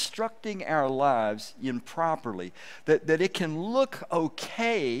constructing our lives improperly, that it can look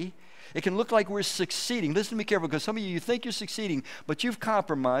okay, it can look like we're succeeding. Listen to me carefully, because some of you think you're succeeding, but you've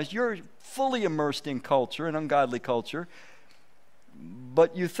compromised. You're fully immersed in culture, an ungodly culture,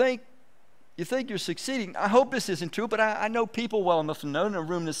 but you think you're succeeding. I hope this isn't true, but I know people well enough to know in a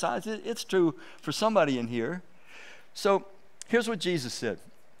room this size, it's true for somebody in here. So here's what Jesus said.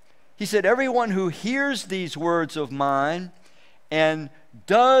 He said, everyone who hears these words of mine and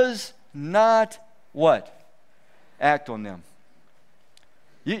does not what? Act on them.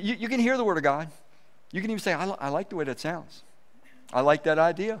 You can hear the word of God. You can even say, I like the way that sounds. I like that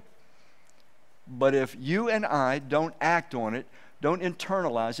idea. But if you and I don't act on it, don't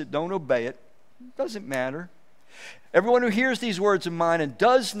internalize it, don't obey it, doesn't matter. Everyone who hears these words of mine and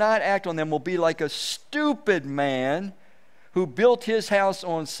does not act on them will be like a stupid man who built his house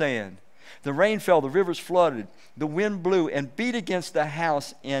on sand. The rain fell, the rivers flooded, the wind blew and beat against the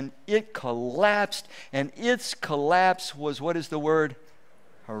house, and it collapsed, and its collapse was, what is the word?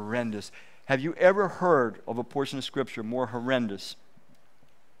 Horrendous. Have you ever heard of a portion of Scripture more horrendous,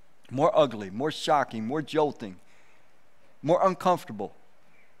 more ugly, more shocking, more jolting, more uncomfortable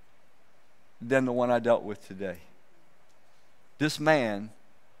than the one I dealt with today? This man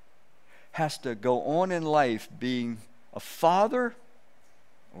has to go on in life being a father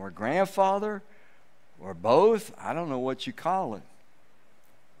or a grandfather or both. I don't know what you call it,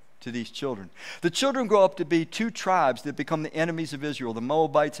 to these children. The children grow up to be 2 tribes that become the enemies of Israel, the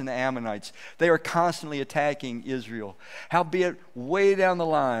Moabites and the Ammonites. They are constantly attacking Israel. Howbeit, way down the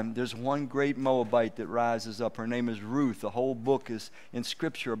line, there's one great Moabite that rises up. Her name is Ruth. The whole book is in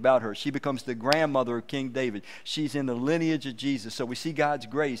Scripture about her. She becomes the grandmother of King David. She's in the lineage of Jesus. So we see God's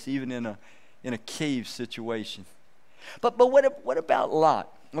grace even in a cave situation. But what about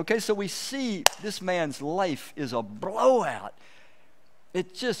Lot? Okay, so we see this man's life is a blowout.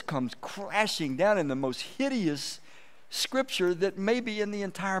 It just comes crashing down in the most hideous scripture that may be in the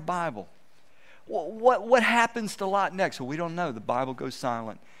entire Bible. What happens to Lot next? Well, we don't know. The Bible goes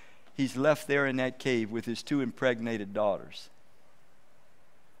silent. He's left there in that cave with his 2 impregnated daughters.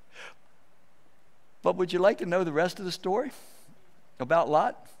 But would you like to know the rest of the story about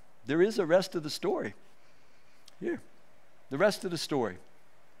Lot? There is a rest of the story. Here, the rest of the story.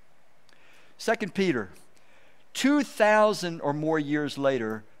 2 Peter, 2,000 or more years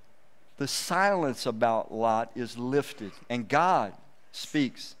later, the silence about Lot is lifted, and God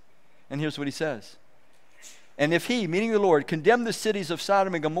speaks. And here's what he says. And if he, meaning the Lord, condemned the cities of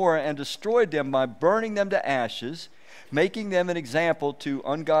Sodom and Gomorrah and destroyed them by burning them to ashes, making them an example to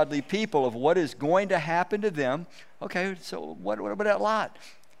ungodly people of what is going to happen to them. Okay, so what about Lot?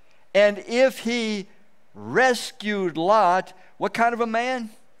 And if he rescued Lot, what kind of a man?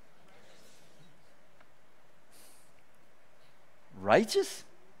 Righteous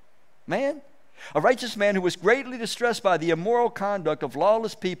man? A righteous man who was greatly distressed by the immoral conduct of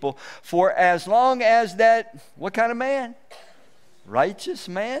lawless people, for as long as that, what kind of man? Righteous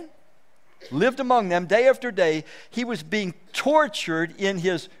man lived among them day after day, he was being tortured in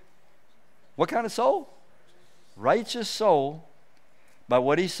his, what kind of soul? Righteous soul, by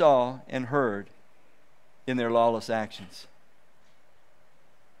what he saw and heard in their lawless actions.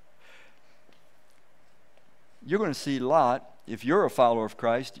 You're going to see Lot, if you're a follower of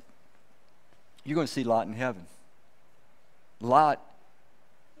Christ, you're going to see Lot in heaven. Lot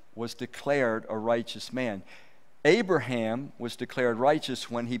was declared a righteous man. Abraham was declared righteous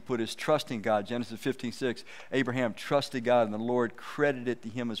when he put his trust in God. Genesis 15:6, Abraham trusted God and the Lord credited it to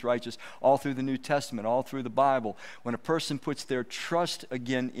him as righteous. All through the New Testament, all through the Bible, when a person puts their trust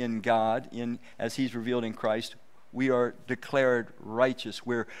again in God, as he's revealed in Christ, we are declared righteous.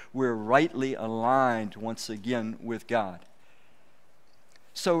 We're rightly aligned once again with God.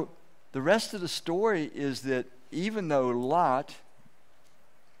 So the rest of the story is that even though Lot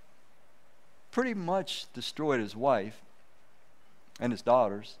pretty much destroyed his wife and his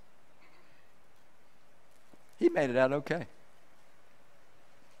daughters, he made it out okay.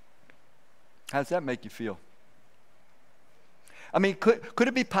 How does that make you feel? I mean, could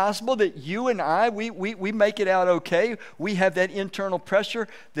it be possible that you and I, we make it out okay? We have that internal pressure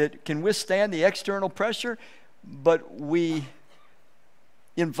that can withstand the external pressure, but we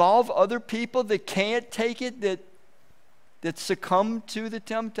involve other people that can't take it, that succumb to the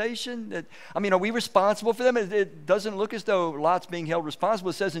temptation? Are we responsible for them? It doesn't look as though Lot's being held responsible.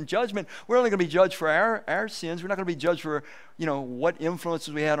 It says in judgment, we're only going to be judged for our sins. We're not going to be judged for, what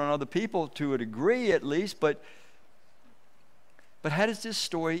influences we had on other people, to a degree at least. But how does this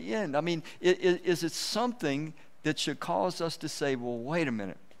story end? I mean, is it something that should cause us to say, well, wait a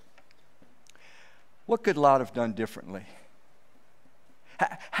minute. What could Lot have done differently?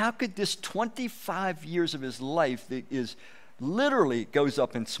 How could this 25 years of his life that is literally goes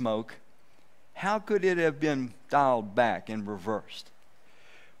up in smoke, how could it have been dialed back and reversed?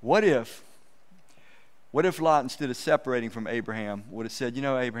 What if Lot, instead of separating from Abraham, would have said,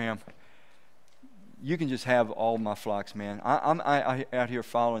 Abraham, you can just have all my flocks, man. I'm out here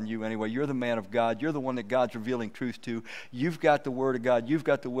following you anyway. You're the man of God. You're the one that God's revealing truth to. You've got the word of God. You've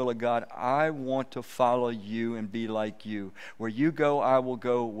got the will of God. I want to follow you and be like you. Where you go, I will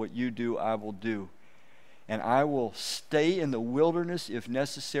go. What you do, I will do. And I will stay in the wilderness, if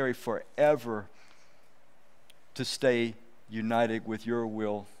necessary, forever to stay united with your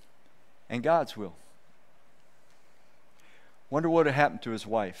will and God's will. Wonder what would have happened to his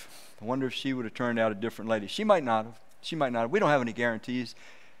wife. I wonder if she would have turned out a different lady. She might not have. We don't have any guarantees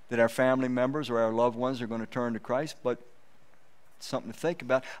that our family members or our loved ones are going to turn to Christ, but it's something to think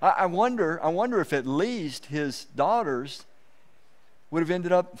about. I wonder if at least his daughters would have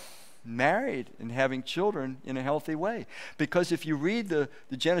ended up married and having children in a healthy way. Because if you read the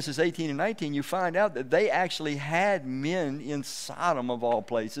Genesis 18 and 19, you find out that they actually had men in Sodom, of all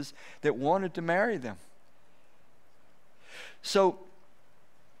places, that wanted to marry them. So,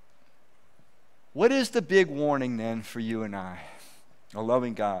 what is the big warning then for you and I? A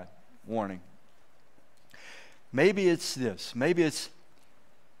loving God warning. Maybe it's this. Maybe it's,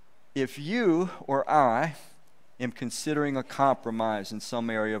 if you or I am considering a compromise in some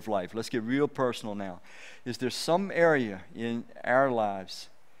area of life. Let's get real personal now. Is there some area in our lives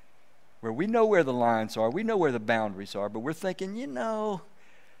where we know where the lines are, we know where the boundaries are, but we're thinking, I'm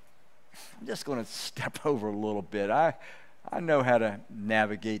just going to step over a little bit. I know how to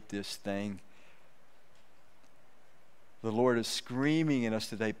navigate this thing. The Lord is screaming at us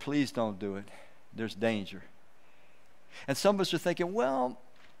today, please don't do it. There's danger. And some of us are thinking, well,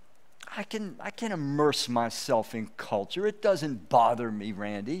 I can immerse myself in culture. It doesn't bother me,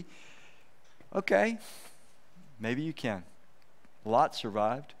 Randy. Okay, maybe you can. Lot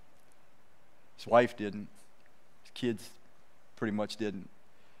survived. His wife didn't. His kids pretty much didn't.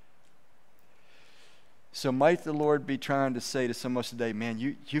 So might the Lord be trying to say to some of us today,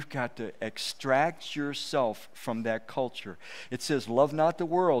 man, you've got to extract yourself from that culture. It says, love not the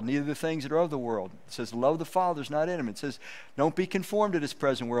world, neither the things that are of the world. It says, love the Father is not in him. It says, don't be conformed to this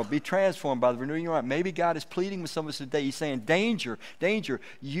present world. Be transformed by the renewing of your mind. Maybe God is pleading with some of us today. He's saying, danger, danger.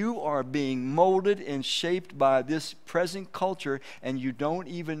 You are being molded and shaped by this present culture, and you don't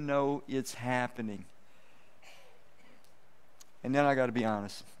even know it's happening. And then I got to be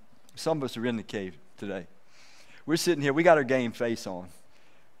honest. Some of us are in the cave today. We're sitting here, we got our game face on.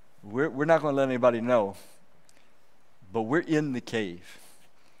 We're not going to let anybody know, but we're in the cave,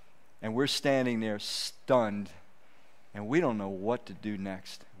 and we're standing there stunned, and we don't know what to do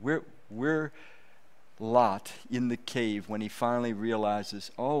next. We're Lot in the cave when he finally realizes,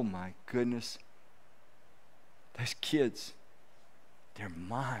 oh my goodness, those kids, they're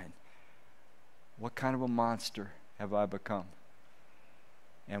mine. What kind of a monster have I become?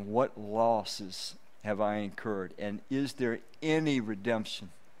 And what losses have I incurred? And is there any redemption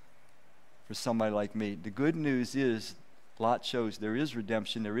for somebody like me? The good news is, Lot shows there is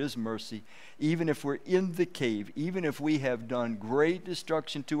redemption, there is mercy. Even if we're in the cave, even if we have done great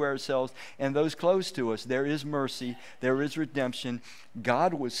destruction to ourselves and those close to us, there is mercy, there is redemption.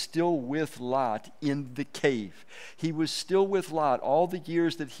 God was still with Lot in the cave. He was still with Lot all the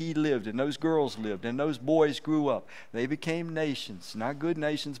years that he lived, and those girls lived, and those boys grew up. They became nations, not good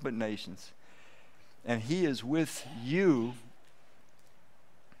nations, but nations. And he is with you,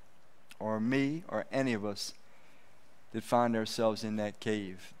 or me, or any of us that find ourselves in that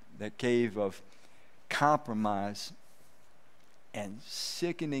cave of compromise and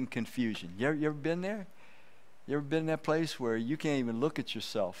sickening confusion. You ever been there? You ever been in that place where you can't even look at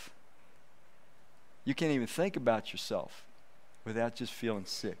yourself? You can't even think about yourself without just feeling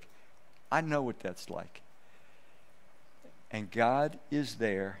sick. I know what that's like. And God is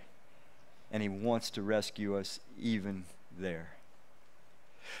there, and he wants to rescue us even there.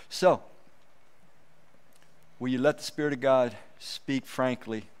 So, will you let the Spirit of God speak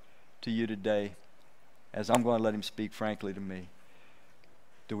frankly to you today, as I'm going to let him speak frankly to me?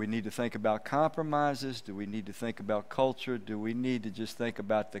 Do we need to think about compromises? Do we need to think about culture? Do we need to just think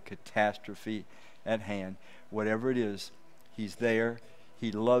about the catastrophe at hand? Whatever it is, he's there.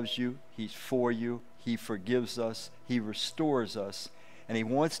 He loves you. He's for you. He forgives us. He restores us. And he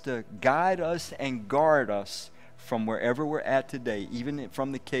wants to guide us and guard us from wherever we're at today, even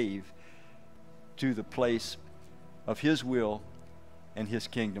from the cave, to the place of his will and his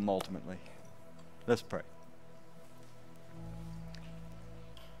kingdom ultimately. Let's pray.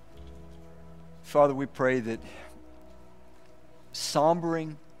 Father, we pray that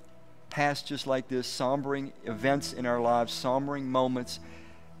sombering passages like this, sombering events in our lives, sombering moments,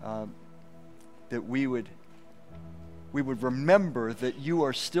 that we would remember that you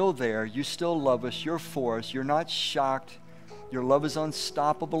are still there, you still love us, you're for us, you're not shocked. Your love is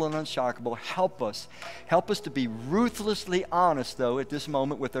unstoppable and unshockable. Help us to be ruthlessly honest, though, at this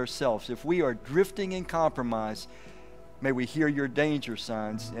moment with ourselves. If we are drifting in compromise, may we hear your danger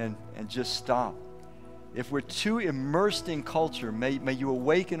signs and just stop. If we're too immersed in culture, may you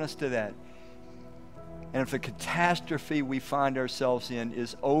awaken us to that. And if the catastrophe we find ourselves in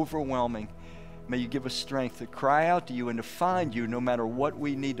is overwhelming, may you give us strength to cry out to you and to find you no matter what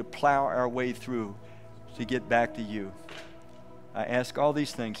we need to plow our way through to get back to you. I ask all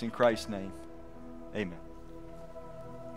these things in Christ's name. Amen.